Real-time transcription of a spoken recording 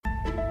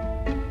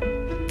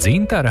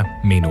Dzintara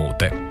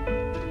minūte.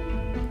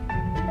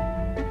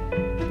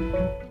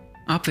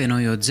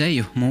 Apvienojot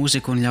dzeju,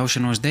 mūziku un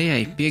ļaušanos dejai,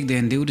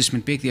 piektdien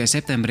 25.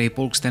 septembrī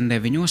pulksten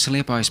 9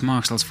 Liepājas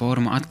Mākslas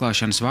foruma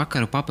atklāšanas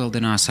vakaru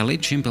papildinās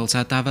līdz šim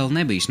pilsētā vēl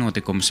nebijis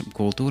notikums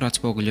kultūru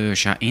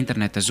atspoguļojošā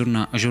interneta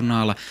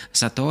žurnāla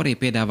Satori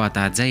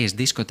piedāvātā dzejas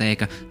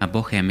diskotēka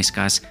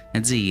Bohēmiskās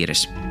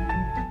dzīres.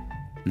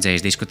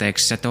 Dzejas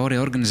diskotēkas Satori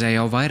organizē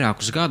jau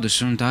vairākus gadus,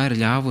 un tā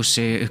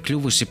ir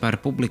kļuvusi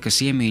par publikas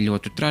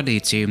iemīļotu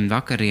tradīciju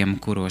vakariem,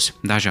 kuros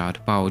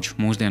dažādu paudžu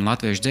mūsdienu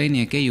latviešu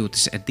dzejnieki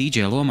iejūtas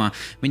DJ lomā.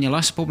 Viņa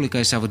lasa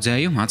publikai savu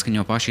dzeju,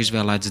 atskaņo paši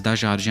izvēlētas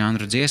dažādu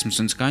žanru dziesmas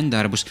un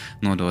skaņdarbus,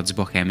 nododas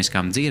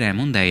bohēmiskām dzīrēm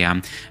un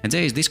dejām.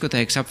 Dzejas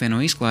diskotēkas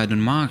apvieno izklaidi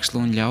un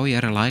mākslu un ļauj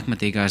ar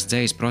laikmatīgās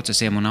dzejas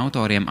procesiem un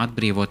autoriem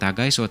atbrīvotā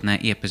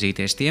gaisotnē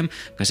iepazīties tiem,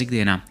 kas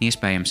ikdienā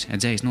iespējams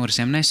dzejas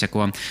norisēm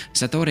neseko.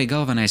 Satori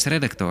galvenais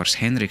redaktors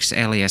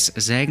Liepājas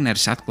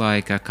Zēgners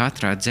atklāja, ka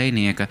katra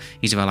dzejnieka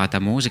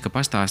izvēlētā mūzika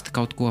pastāsta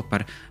kaut ko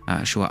par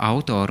šo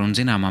autoru un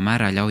zināmā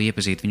mērā ļauj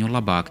iepazīt viņu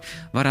labāk.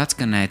 Var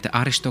atskanēt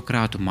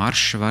aristokrātu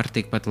maršs, var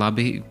tikpat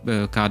labi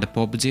kāda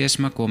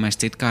popdziesma, ko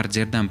mēs citkārt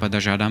dzirdam pa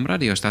dažādām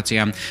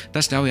radiostacijām.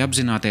 Tas ļauj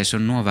apzināties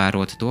un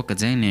novērot to, ka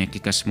dzejnieki,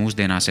 kas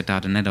mūsdienās ir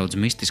tāda nedaudz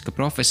mistiska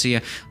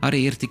profesija,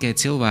 arī ir tikai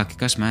cilvēki,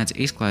 kas mēdz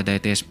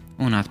izklaidēties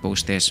un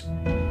atpūsties.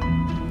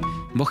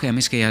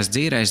 Bohēmiskajās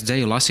dzīrēs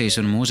dzeju lasīs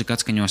un mūziku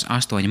atskaņos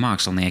 8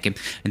 mākslinieki.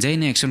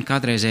 Dzejnieks un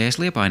kādreizējais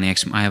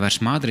liepājnieks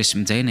Aivars Madris,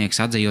 dzejnieks,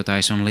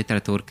 atzejotājs un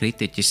literatūra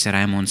kritiķis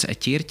Raimunds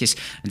Ķirķis,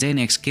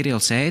 dzejnieks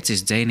Kirills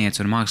Ēcis,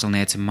 dzejniece un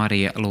māksliniece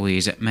Marija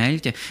Luīze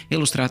Meļķe,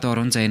 ilustratora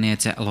un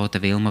dzejniece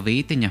Lota Vilma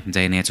Vītiņa,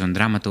 dzejniece un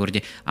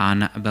dramaturģe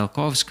Anna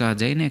Belkovska,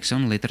 dzejnieks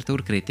un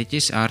literatūra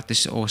kritiķis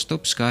Artis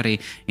Ostups, kā arī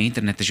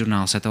interneta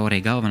žurnāla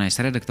Satori galvenais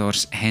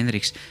redaktors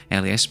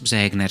Liepājas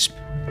Zēgners.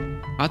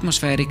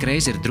 Atmosfēra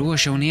ikreiz ir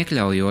droša un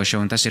iekļaujoša,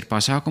 un tas ir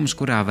pasākums,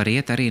 kurā var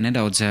iet arī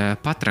nedaudz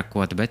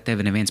patrakot, bet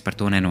tevi neviens par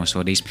to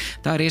nenosodīs.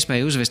 Tā ir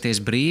iespēja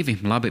uzvesties brīvi,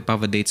 labi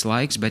pavadīts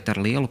laiks, bet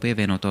ar lielu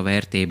pievienoto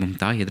vērtību.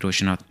 Tā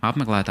iedrošināt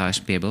apmeklētājus,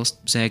 piebilst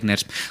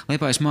Zēgners.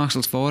 Liepājas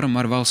Mākslas foruma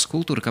ar valsts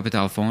kultūra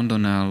kapitāla fondu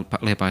un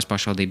Liepājas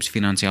pašvaldības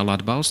finansiālu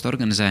atbalstu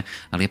organizē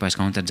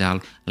Liepājas koncertzāli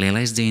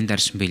Lielais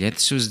Dzintars.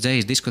 Biļetes uz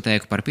dzejas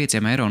diskotēku par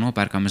 5 eiro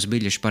nopērkamas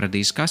biļešu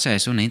paradīzes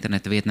kasēs un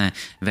interneta vietnē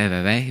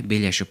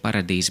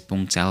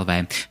www.biļešuparadīze.lv.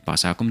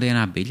 Pasākuma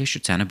dienā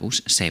biļešu cena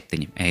būs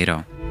 7 eiro.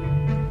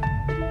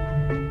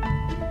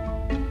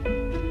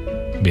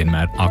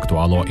 Vienmēr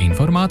aktuālo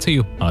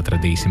informāciju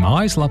atradīsi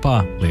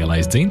mājaslapā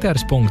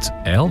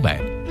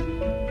lielaisdzintars.lv.